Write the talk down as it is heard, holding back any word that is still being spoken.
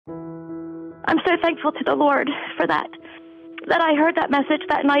I'm so thankful to the Lord for that I heard that message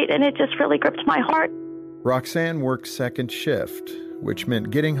that night, and it just really gripped my heart. Roxanne worked second shift, which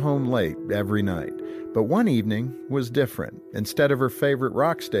meant getting home late every night. But one evening was different. Instead of her favorite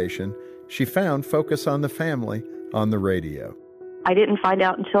rock station, she found Focus on the Family on the radio. I didn't find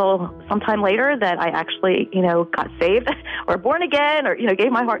out until sometime later that I actually, got saved or born again or,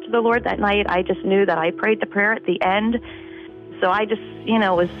 gave my heart to the Lord that night. I just knew that I prayed the prayer at the end. So I just,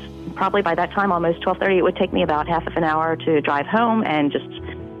 was probably by that time, almost 12:30, it would take me about half of an hour to drive home, and just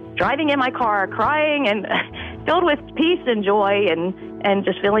driving in my car, crying and filled with peace and joy and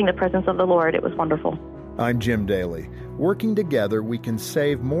just feeling the presence of the Lord. It was wonderful. I'm Jim Daly. Working together, we can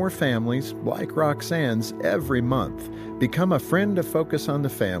save more families like Roxanne's every month. Become a friend of Focus on the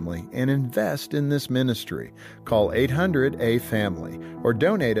Family and invest in this ministry. Call 800-A-FAMILY or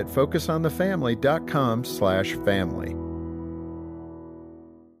donate at focusonthefamily.com/family.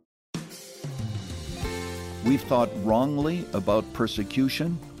 We've thought wrongly about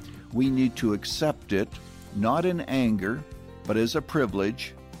persecution. We need to accept it, not in anger, but as a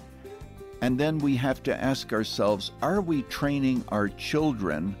privilege. And then we have to ask ourselves, are we training our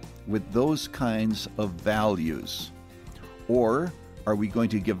children with those kinds of values? Or are we going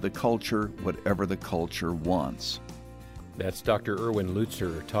to give the culture whatever the culture wants? That's Dr. Erwin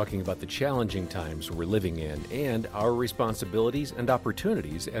Lutzer talking about the challenging times we're living in and our responsibilities and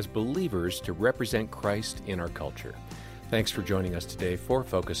opportunities as believers to represent Christ in our culture. Thanks for joining us today for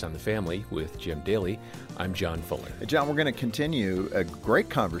Focus on the Family with Jim Daly. I'm John Fuller. John, we're going to continue a great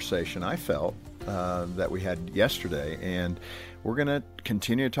conversation, I felt, that we had yesterday, and we're going to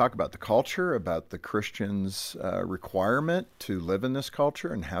continue to talk about the culture, about the Christian's requirement to live in this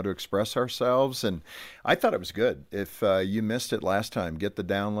culture and how to express ourselves. And I thought it was good. If you missed it last time, get the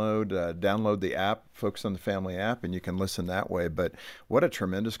download the app, Focus on the Family app, and you can listen that way. But what a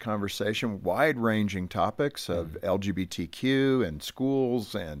tremendous conversation, wide-ranging topics of LGBTQ and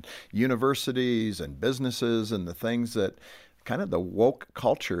schools and universities and businesses and the things that kind of the woke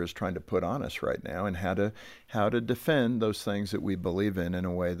culture is trying to put on us right now, and how to defend those things that we believe in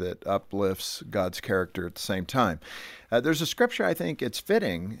a way that uplifts God's character at the same time. There's a scripture I think it's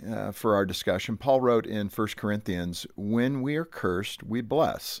fitting for our discussion. Paul wrote in 1 Corinthians, "When we are cursed, we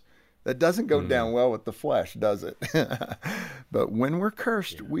bless." That doesn't go down well with the flesh, does it? But when we're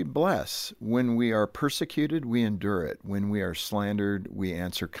cursed, we bless. When we are persecuted, we endure it. When we are slandered, we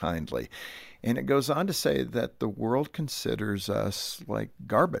answer kindly. And it goes on to say that the world considers us like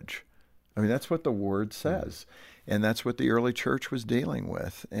garbage. I mean, that's what the word says. And that's what the early church was dealing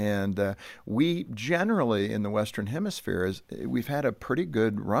with. And we generally in the Western Hemisphere, we've had a pretty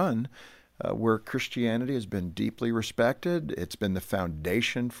good run where Christianity has been deeply respected. It's been the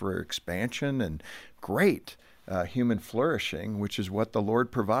foundation for expansion and great human flourishing, which is what the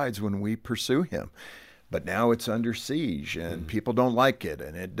Lord provides when we pursue Him. But now it's under siege, and people don't like it,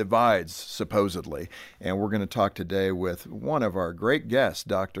 and it divides, supposedly. And we're going to talk today with one of our great guests,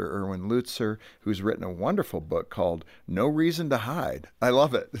 Dr. Erwin Lutzer, who's written a wonderful book called No Reason to Hide. I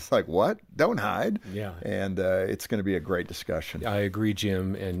love it. It's like, what? Don't hide? Yeah. And it's going to be a great discussion. I agree,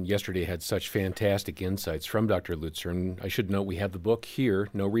 Jim. And yesterday had such fantastic insights from Dr. Lutzer. And I should note we have the book here,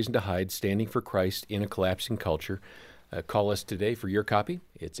 No Reason to Hide, Standing for Christ in a Collapsing Culture. Call us today for your copy.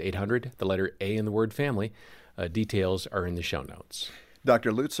 It's 800, the letter A in the word family. Details are in the show notes.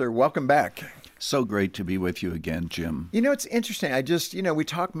 Dr. Lutzer, welcome back. So great to be with you again, Jim. You know, it's interesting. We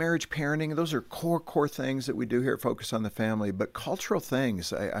talk marriage, parenting. Those are core things that we do here at Focus on the Family. But cultural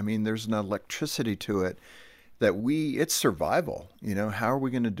things, I mean, there's an electricity to it that it's survival. How are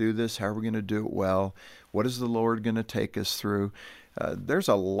we going to do this? How are we going to do it well? What is the Lord going to take us through? There's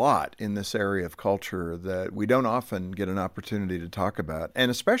a lot in this area of culture that we don't often get an opportunity to talk about,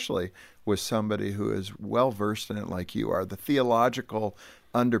 and especially with somebody who is well-versed in it like you are, the theological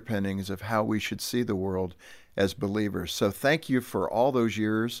underpinnings of how we should see the world as believers. So thank you for all those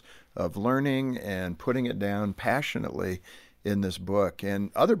years of learning and putting it down passionately in this book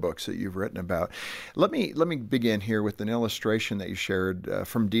and other books that you've written about. Let me begin here with an illustration that you shared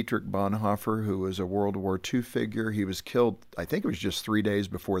from Dietrich Bonhoeffer, who was a World War II figure. He was killed, I think it was just 3 days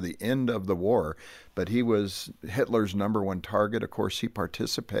before the end of the war, but he was Hitler's number one target. Of course, he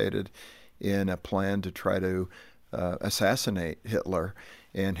participated in a plan to try to assassinate Hitler,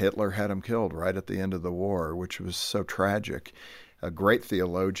 and Hitler had him killed right at the end of the war, which was so tragic. A great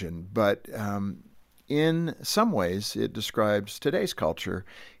theologian, but in some ways, it describes today's culture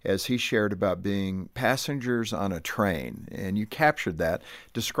as he shared about being passengers on a train, and you captured that.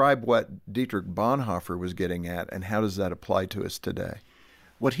 Describe what Dietrich Bonhoeffer was getting at, and how does that apply to us today?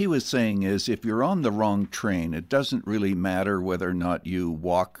 What he was saying is, if you're on the wrong train, it doesn't really matter whether or not you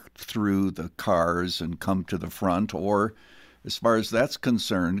walk through the cars and come to the front, or, as far as that's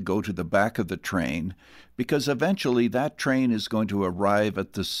concerned, go to the back of the train, because eventually that train is going to arrive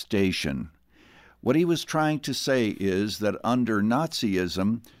at the station. What he was trying to say is that under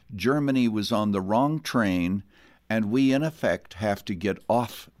Nazism, Germany was on the wrong train, and we, in effect, have to get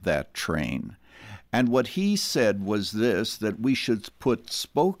off that train. And what he said was this, that we should put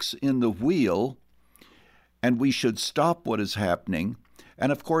spokes in the wheel and we should stop what is happening. And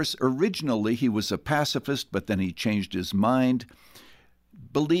of course, originally he was a pacifist, but then he changed his mind,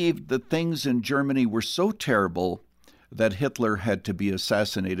 believed that things in Germany were so terrible that Hitler had to be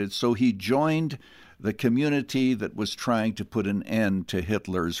assassinated. So he joined the community that was trying to put an end to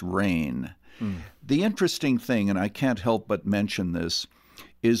Hitler's reign. The interesting thing, and I can't help but mention this,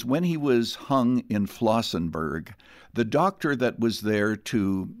 is when he was hung in Flossenburg, the doctor that was there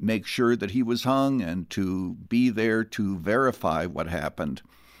to make sure that he was hung and to be there to verify what happened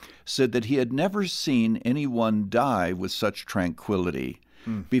said that he had never seen anyone die with such tranquility.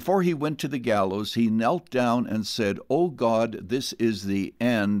 Before he went to the gallows, he knelt down and said, "Oh God, this is the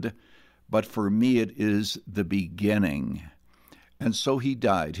end, but for me it is the beginning." And so he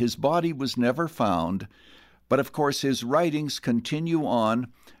died. His body was never found, but of course his writings continue on,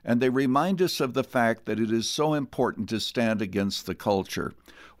 and they remind us of the fact that it is so important to stand against the culture.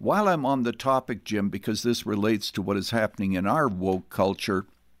 While I'm on the topic, Jim, because this relates to what is happening in our woke culture,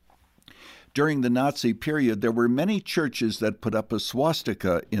 during the Nazi period, there were many churches that put up a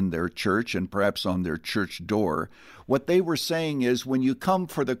swastika in their church and perhaps on their church door. What they were saying is, when you come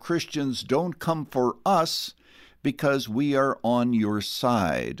for the Christians, don't come for us because we are on your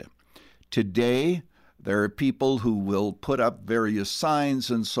side. Today, there are people who will put up various signs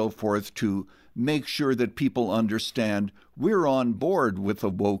and so forth to make sure that people understand we're on board with the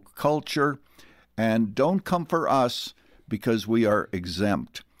woke culture and don't come for us because we are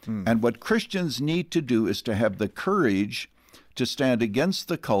exempt. And what Christians need to do is to have the courage to stand against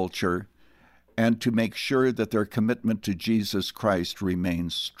the culture and to make sure that their commitment to Jesus Christ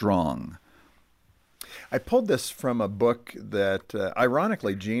remains strong. I pulled this from a book that,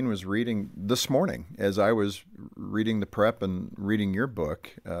 ironically, Jean was reading this morning as I was reading the prep and reading your book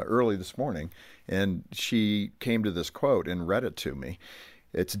early this morning, and she came to this quote and read it to me.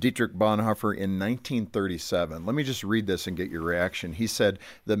 It's Dietrich Bonhoeffer in 1937. Let me just read this and get your reaction. He said,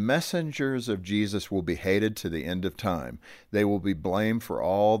 "The messengers of Jesus will be hated to the end of time. They will be blamed for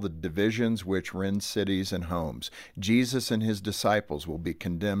all the divisions which rend cities and homes. Jesus and his disciples will be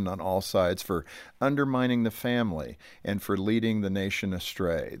condemned on all sides for undermining the family and for leading the nation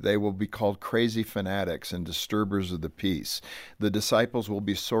astray. They will be called crazy fanatics and disturbers of the peace. The disciples will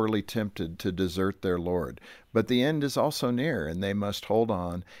be sorely tempted to desert their Lord. But the end is also near, and they must hold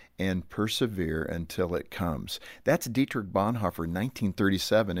on and persevere until it comes." That's Dietrich Bonhoeffer,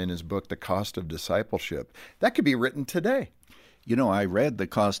 1937, in his book, The Cost of Discipleship. That could be written today. You know, I read The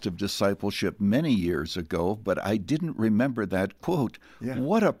Cost of Discipleship many years ago, but I didn't remember that quote. Yeah.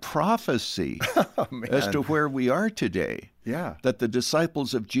 What a prophecy as to where we are today. Yeah. That the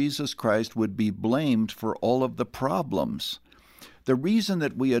disciples of Jesus Christ would be blamed for all of the problems. The reason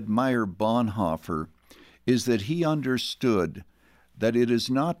that we admire Bonhoeffer is that he understood that it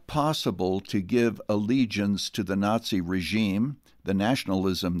is not possible to give allegiance to the Nazi regime, the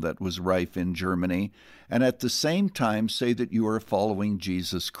nationalism that was rife in Germany, and at the same time say that you are following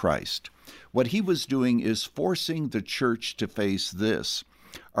Jesus Christ. What he was doing is forcing the church to face this.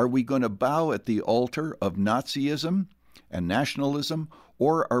 Are we going to bow at the altar of Nazism and nationalism,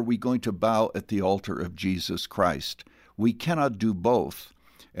 or are we going to bow at the altar of Jesus Christ? We cannot do both.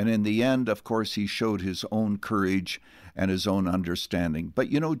 And in the end, of course, he showed his own courage and his own understanding.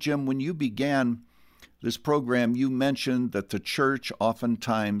 But you know, Jim, when you began this program, you mentioned that the church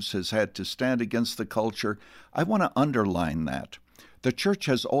oftentimes has had to stand against the culture. I want to underline that. The church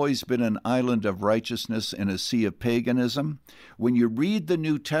has always been an island of righteousness in a sea of paganism. When you read the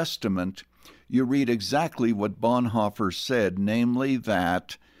New Testament, you read exactly what Bonhoeffer said, namely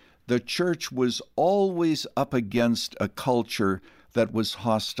that the church was always up against a culture that was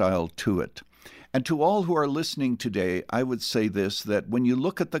hostile to it. And to all who are listening today, I would say this, that when you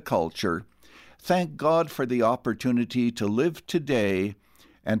look at the culture, thank God for the opportunity to live today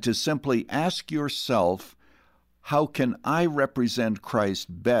and to simply ask yourself, how can I represent Christ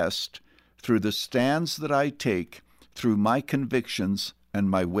best through the stands that I take, through my convictions and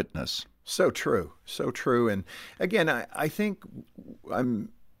my witness? So true, so true. And again, I think I'm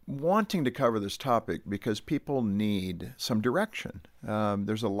wanting to cover this topic because people need some direction.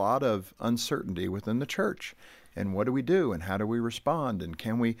 There's a lot of uncertainty within the church. And what do we do? And how do we respond? And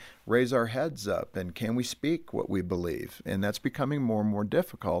can we raise our heads up? And can we speak what we believe? And that's becoming more and more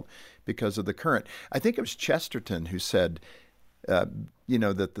difficult because of the current. I think it was Chesterton who said, that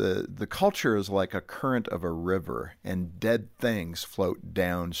the culture is like a current of a river, and dead things float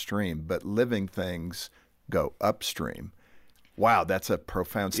downstream, but living things go upstream. Wow, that's a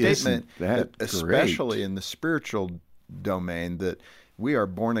profound statement, especially in the spiritual domain, that we are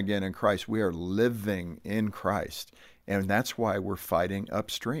born again in Christ. We are living in Christ, and that's why we're fighting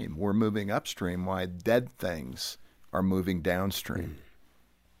upstream. We're moving upstream, why dead things are moving downstream.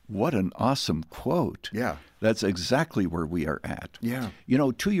 What an awesome quote. Yeah. That's exactly where we are at. Yeah.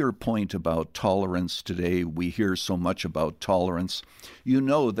 To your point about tolerance today, we hear so much about tolerance. You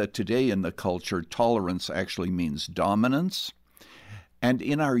know that today in the culture, tolerance actually means dominance. And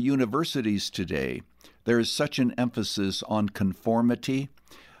in our universities today, there is such an emphasis on conformity.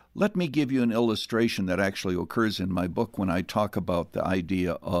 Let me give you an illustration that actually occurs in my book when I talk about the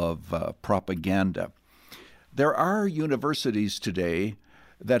idea of propaganda. There are universities today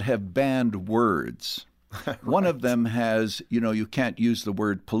that have banned words. Right. One of them has, you can't use the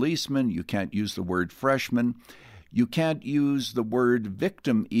word policeman, you can't use the word freshman, you can't use the word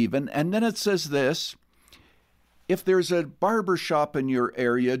victim even. And then it says this: if there's a barber shop in your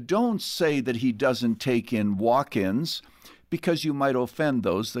area, don't say that he doesn't take in walk-ins, because you might offend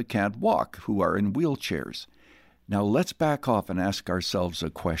those that can't walk, who are in wheelchairs. Now let's back off and ask ourselves a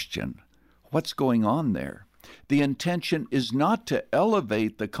question. What's going on there? The intention is not to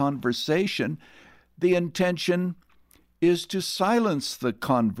elevate the conversation. The intention is to silence the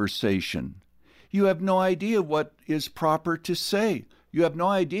conversation. You have no idea what is proper to say. You have no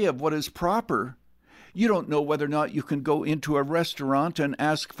idea of what is proper. You don't know whether or not you can go into a restaurant and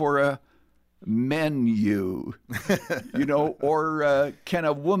ask for a menu, or can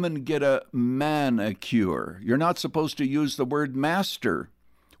a woman get a manicure? You're not supposed to use the word master.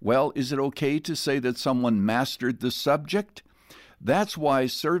 Well, is it okay to say that someone mastered the subject? That's why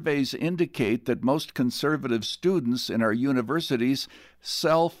surveys indicate that most conservative students in our universities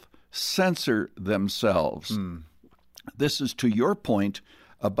self-censor themselves. This is to your point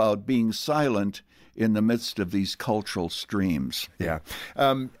about being silent in the midst of these cultural streams. Yeah.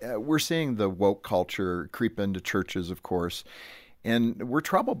 We're seeing the woke culture creep into churches, of course. And we're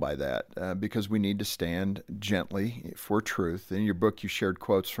troubled by that because we need to stand gently for truth. In your book, you shared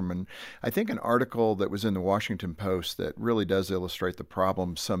quotes from an article that was in the Washington Post that really does illustrate the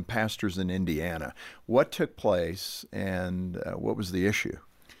problem. Some pastors in Indiana. What took place and what was the issue?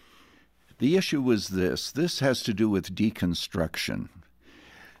 The issue was this. This has to do with deconstruction.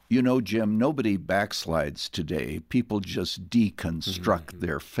 Jim, nobody backslides today. People just deconstruct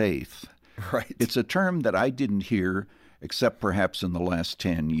their faith. Right. It's a term that I didn't hear except perhaps in the last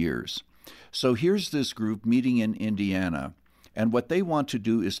 10 years. So here's this group meeting in Indiana, and what they want to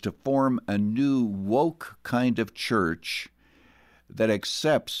do is to form a new woke kind of church that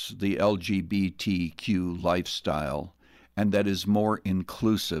accepts the LGBTQ lifestyle and that is more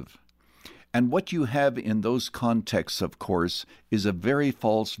inclusive. And what you have in those contexts, of course, is a very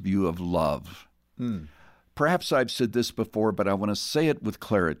false view of love. Perhaps I've said this before, but I want to say it with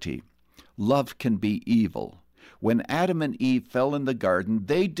clarity. Love can be evil. When Adam and Eve fell in the garden,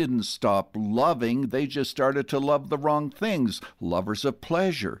 they didn't stop loving. They just started to love the wrong things. Lovers of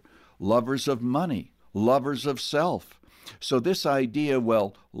pleasure, lovers of money, lovers of self. So this idea,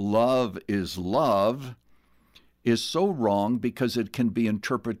 love is so wrong because it can be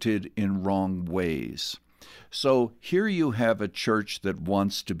interpreted in wrong ways. So here you have a church that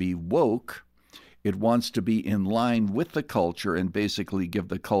wants to be woke. It wants to be in line with the culture and basically give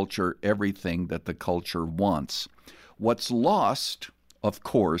the culture everything that the culture wants. What's lost, of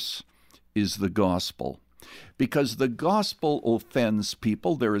course, is the gospel. Because the gospel offends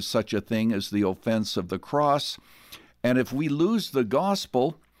people. There is such a thing as the offense of the cross. And if we lose the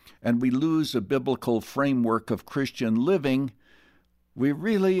gospel and we lose a biblical framework of Christian living, we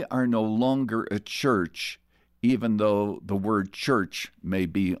really are no longer a church, even though the word church may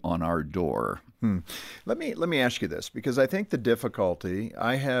be on our door. Let me ask you this, because I think the difficulty,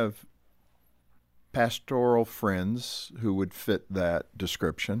 I have pastoral friends who would fit that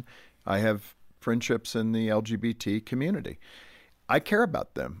description. I have friendships in the LGBT community. I care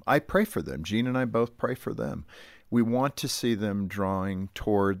about them. I pray for them. Jean and I both pray for them. We want to see them drawing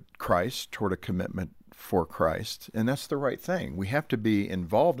toward Christ, toward a commitment for Christ, and that's the right thing. We have to be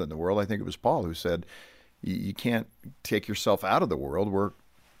involved in the world. I think it was Paul who said, you can't take yourself out of the world. We're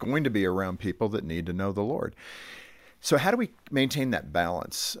going to be around people that need to know the Lord. So how do we maintain that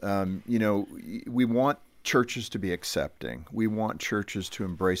balance? We want churches to be accepting. We want churches to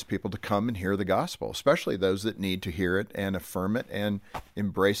embrace people to come and hear the gospel, especially those that need to hear it and affirm it and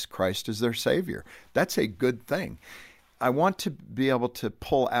embrace Christ as their Savior. That's a good thing. I want to be able to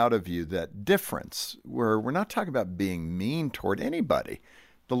pull out of you that difference where we're not talking about being mean toward anybody.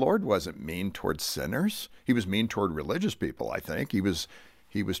 The Lord wasn't mean toward sinners. He was mean toward religious people, I think. He was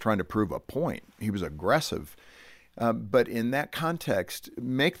trying to prove a point. He was aggressive. But in that context,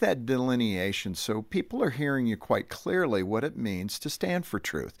 make that delineation so people are hearing you quite clearly what it means to stand for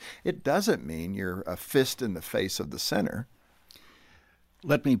truth. It doesn't mean you're a fist in the face of the sinner.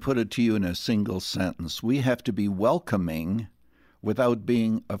 Let me put it to you in a single sentence. We have to be welcoming without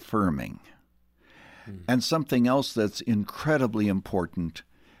being affirming. And something else that's incredibly important,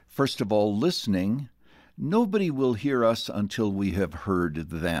 first of all, listening. Nobody will hear us until we have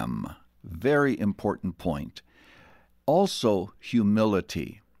heard them. Very important point. Also,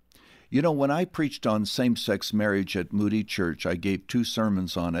 humility. You know, when I preached on same-sex marriage at Moody Church, I gave 2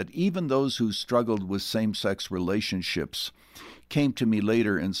 sermons on it. Even those who struggled with same-sex relationships came to me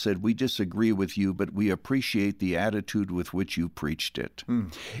later and said, we disagree with you, but we appreciate the attitude with which you preached it.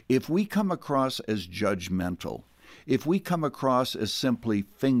 If we come across as judgmental, if we come across as simply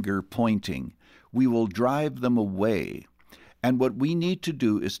finger-pointing, we will drive them away. And what we need to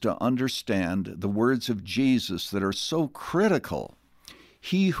do is to understand the words of Jesus that are so critical.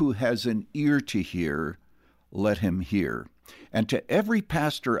 He who has an ear to hear, let him hear. And to every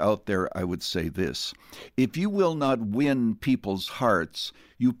pastor out there, I would say this: if you will not win people's hearts,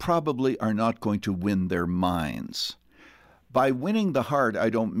 you probably are not going to win their minds. By winning the heart, I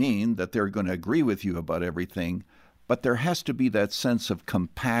don't mean that they're going to agree with you about everything, but there has to be that sense of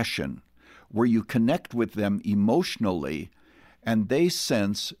compassion where you connect with them emotionally and they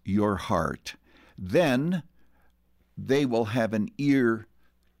sense your heart. Then they will have an ear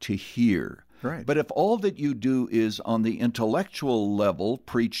to hear. Right. But if all that you do is on the intellectual level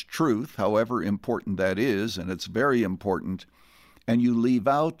preach truth, however important that is, and it's very important, and you leave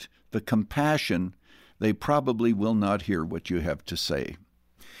out the compassion, they probably will not hear what you have to say.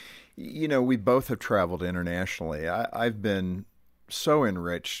 You know, we both have traveled internationally. I've been so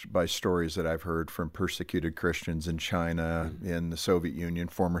enriched by stories that I've heard from persecuted Christians in China, in the Soviet Union,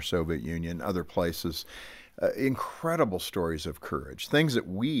 former Soviet Union, other places. Incredible stories of courage, things that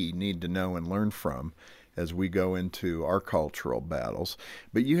we need to know and learn from as we go into our cultural battles.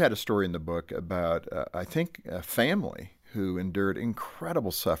 But you had a story in the book about, I think, a family who endured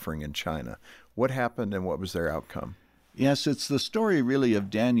incredible suffering in China. What happened and what was their outcome? Yes, it's the story really of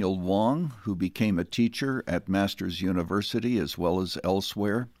Daniel Wong, who became a teacher at Masters University as well as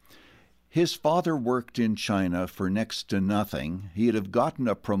elsewhere. His father worked in China for next to nothing. He'd have gotten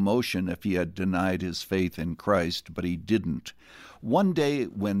a promotion if he had denied his faith in Christ, but he didn't. One day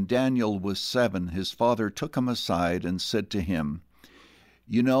when Daniel was 7, his father took him aside and said to him,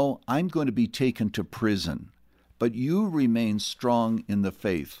 "You know, I'm going to be taken to prison, but you remain strong in the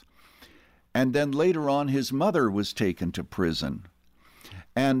faith." And then later on, his mother was taken to prison.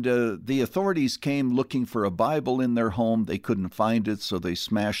 And the authorities came looking for a Bible in their home. They couldn't find it, so they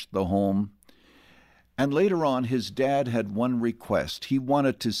smashed the home. And later on, his dad had one request. He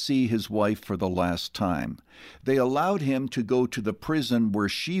wanted to see his wife for the last time. They allowed him to go to the prison where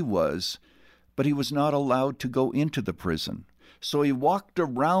she was, but he was not allowed to go into the prison. So he walked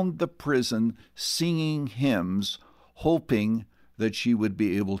around the prison singing hymns, hoping that she would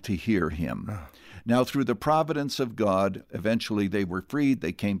be able to hear him. Now, through the providence of God, eventually they were freed.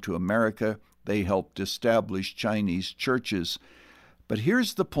 They came to America. They helped establish Chinese churches. But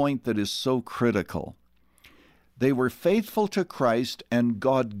here's the point that is so critical. They were faithful to Christ, and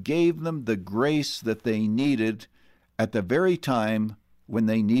God gave them the grace that they needed at the very time when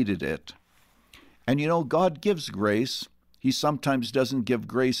they needed it. And you know, God gives grace. He sometimes doesn't give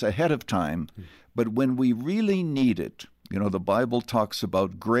grace ahead of time, but when we really need it, you know, the Bible talks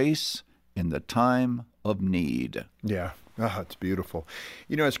about grace in the time of need. Yeah. Oh, it's beautiful.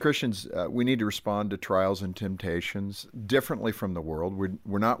 You know, as Christians, we need to respond to trials and temptations differently from the world.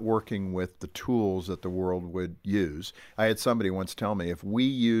 We're not working with the tools that the world would use. I had somebody once tell me, if we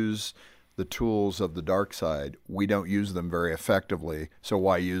use the tools of the dark side, we don't use them very effectively, so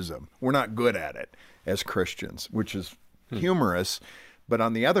why use them? We're not good at it as Christians, which is humorous. But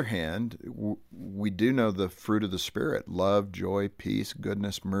on the other hand, we do know the fruit of the Spirit: love, joy, peace,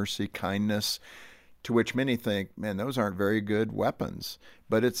 goodness, mercy, kindness, to which many think, man, those aren't very good weapons.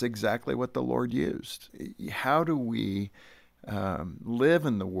 But it's exactly what the Lord used. How do we live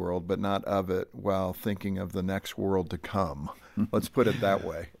in the world but not of it while thinking of the next world to come? Let's put it that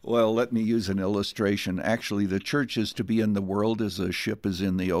way. Well, let me use an illustration. Actually, the church is to be in the world as a ship is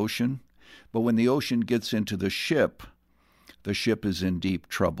in the ocean. But when the ocean gets into the ship is in deep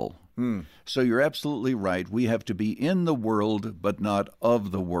trouble. So you're absolutely right. We have to be in the world, but not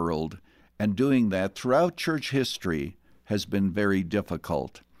of the world. And doing that throughout church history has been very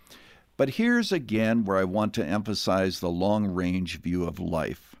difficult. But here's again where I want to emphasize the long-range view of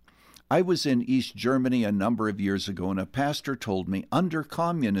life. I was in East Germany a number of years ago, and a pastor told me under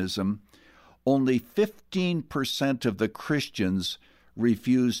communism, only 15% of the Christians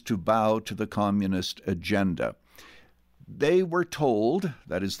refused to bow to the communist agenda. They were told,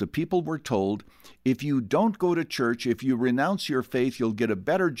 that is, the people were told, if you don't go to church, if you renounce your faith, you'll get a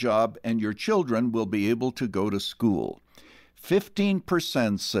better job and your children will be able to go to school.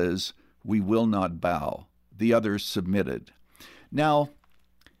 15% says, we will not bow. The others submitted. Now,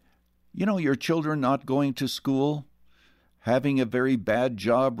 your children not going to school, having a very bad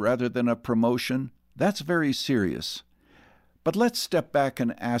job rather than a promotion, that's very serious. But let's step back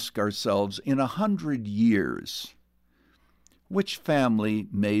and ask ourselves, in 100 years, which family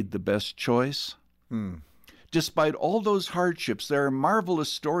made the best choice? Despite all those hardships, there are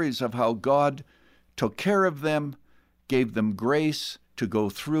marvelous stories of how God took care of them, gave them grace to go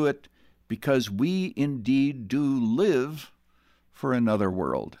through it, because we indeed do live for another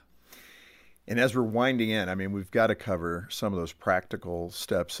world. And as we're winding in, we've got to cover some of those practical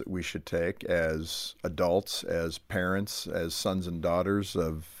steps that we should take as adults, as parents, as sons and daughters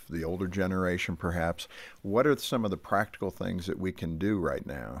of the older generation, perhaps. What are some of the practical things that we can do right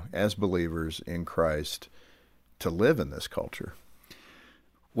now as believers in Christ to live in this culture?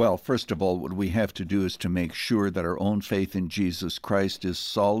 Well, first of all, what we have to do is to make sure that our own faith in Jesus Christ is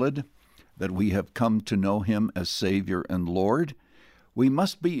solid, that we have come to know him as Savior and Lord. We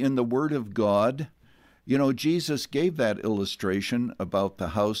must be in the Word of God. Jesus gave that illustration about the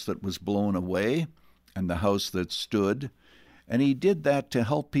house that was blown away and the house that stood. And he did that to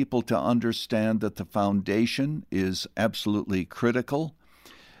help people to understand that the foundation is absolutely critical.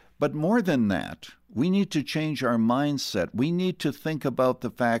 But more than that, we need to change our mindset. We need to think about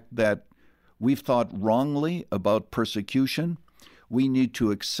the fact that we've thought wrongly about persecution. We need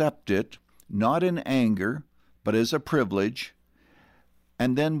to accept it, not in anger, but as a privilege.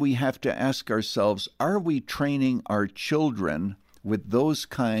 And then we have to ask ourselves, are we training our children with those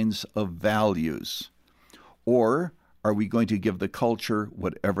kinds of values? Or are we going to give the culture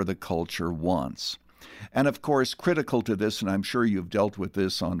whatever the culture wants? And of course, critical to this, and I'm sure you've dealt with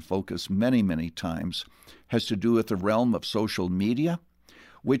this on Focus many, many times, has to do with the realm of social media,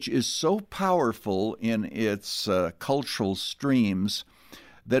 which is so powerful in its cultural streams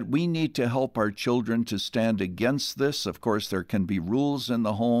that we need to help our children to stand against this. Of course, there can be rules in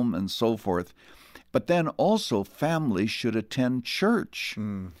the home and so forth. But then also families should attend church.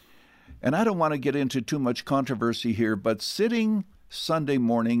 And I don't want to get into too much controversy here, but sitting Sunday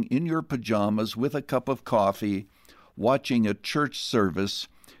morning in your pajamas with a cup of coffee, watching a church service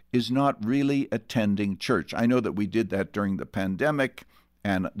is not really attending church. I know that we did that during the pandemic,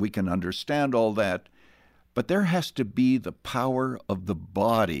 and we can understand all that. But there has to be the power of the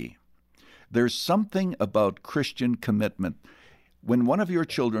body. There's something about Christian commitment. When one of your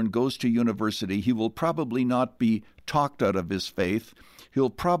children goes to university, he will probably not be talked out of his faith. He'll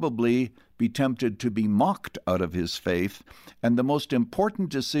probably be tempted to be mocked out of his faith. And the most important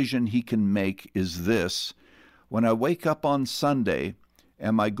decision he can make is this: when I wake up on Sunday,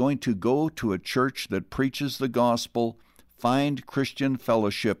 am I going to go to a church that preaches the gospel, find Christian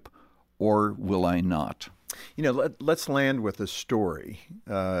fellowship, or will I not? Let's land with a story.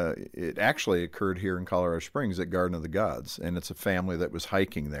 It actually occurred here in Colorado Springs at Garden of the Gods, and it's a family that was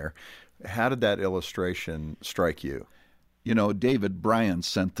hiking there. How did that illustration strike you? David Bryan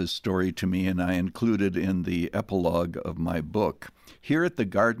sent this story to me, and I included in the epilogue of my book. Here at the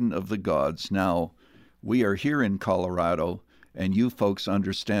Garden of the Gods, now, we are here in Colorado, and you folks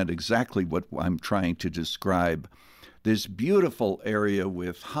understand exactly what I'm trying to describe. This beautiful area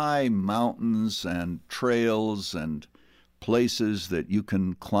with high mountains and trails and places that you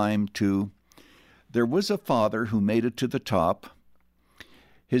can climb to. There was a father who made it to the top.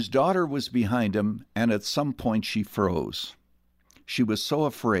 His daughter was behind him, and at some point she froze. She was so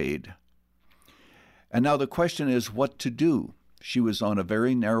afraid. And now the question is what to do. She was on a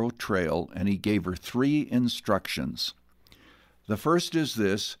very narrow trail, and he gave her 3 instructions. The first is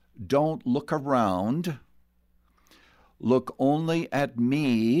this: don't look around. Look only at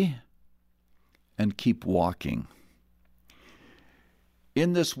me and keep walking.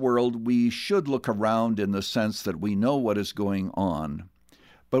 In this world, we should look around in the sense that we know what is going on.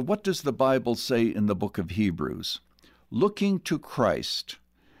 But what does the Bible say in the book of Hebrews? Looking to Christ,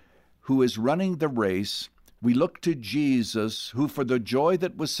 who is running the race, We look to Jesus, who for the joy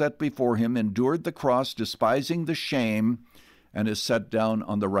that was set before him endured the cross, despising the shame, and is set down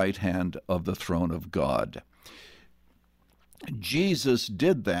on the right hand of the throne of God. Jesus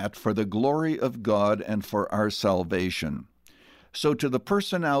did that for the glory of God and for our salvation. So to the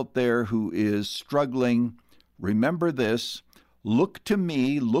person out there who is struggling, remember this: look to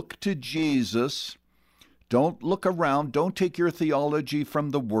me, look to Jesus. Don't look around, don't take your theology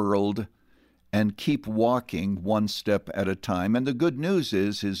from the world, and keep walking one step at a time. And the good news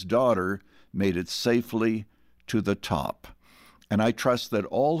is his daughter made it safely to the top. And I trust that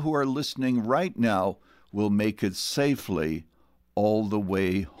all who are listening right now will make it safely all the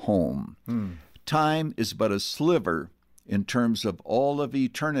way home. Time is but a sliver in terms of all of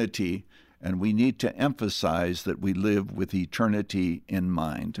eternity, and we need to emphasize that we live with eternity in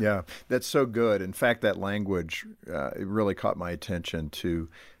mind. Yeah, that's so good. In fact, that language, it really caught my attention, to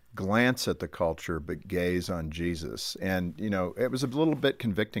glance at the culture but gaze on Jesus. And, you know, it was a little bit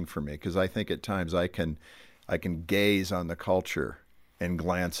convicting for me, because I think at times I can gaze on the culture and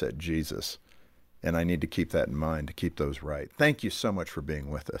glance at Jesus. And I need to keep that in mind, to keep those right. Thank you so much for being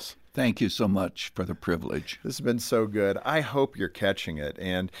with us. Thank you so much for the privilege. This has been so good. I hope you're catching it.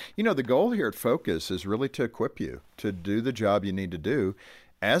 And, you know, the goal here at Focus is really to equip you to do the job you need to do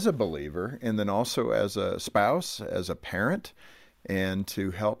as a believer, and then also as a spouse, as a parent, and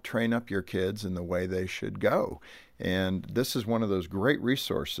to help train up your kids in the way they should go. And this is one of those great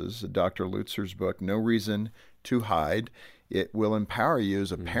resources, Dr. Lutzer's book, No Reason to Hide. It will empower you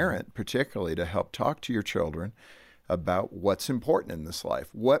as a parent, particularly, to help talk to your children about what's important in this life.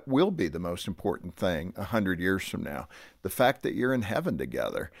 What will be the most important thing 100 years from now? The fact that you're in heaven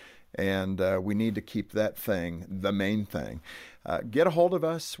together. And we need to keep that thing the main thing. Get a hold of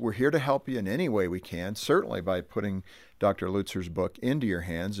us. We're here to help you in any way we can, certainly by putting Dr. Lutzer's book into your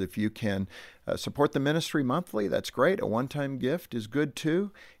hands. If you can support the ministry monthly, that's great. A one-time gift is good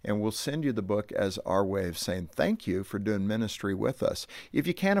too, and we'll send you the book as our way of saying thank you for doing ministry with us. If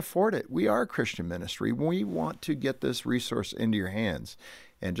you can't afford it, we are a Christian ministry. We want to get this resource into your hands.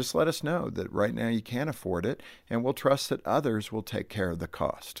 And just let us know that right now you can't afford it, and we'll trust that others will take care of the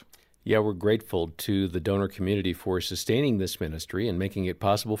cost. Yeah, we're grateful to the donor community for sustaining this ministry and making it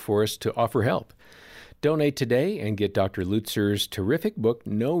possible for us to offer help. Donate today and get Dr. Lutzer's terrific book,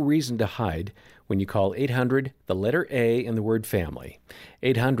 No Reason to Hide, when you call 800, the letter A, and the word family,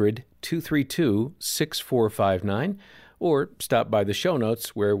 800-232-6459, or stop by the show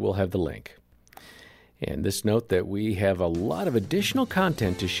notes where we'll have the link. And this note that we have a lot of additional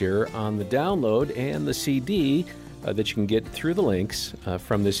content to share on the download and the CD that you can get through the links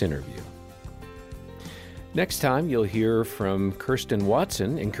from this interview. Next time, you'll hear from Kirsten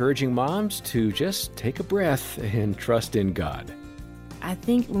Watson, encouraging moms to just take a breath and trust in God. I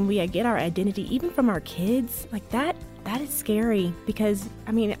think when we get our identity, even from our kids, like that is scary, because,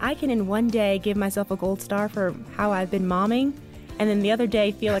 I mean, I can in one day give myself a gold star for how I've been momming, and then the other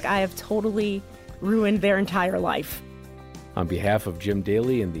day feel like I have totally ruined their entire life. On behalf of Jim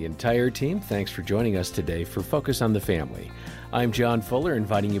Daly and the entire team, thanks for joining us today for Focus on the Family. I'm John Fuller,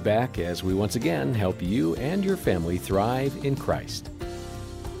 inviting you back as we once again help you and your family thrive in Christ.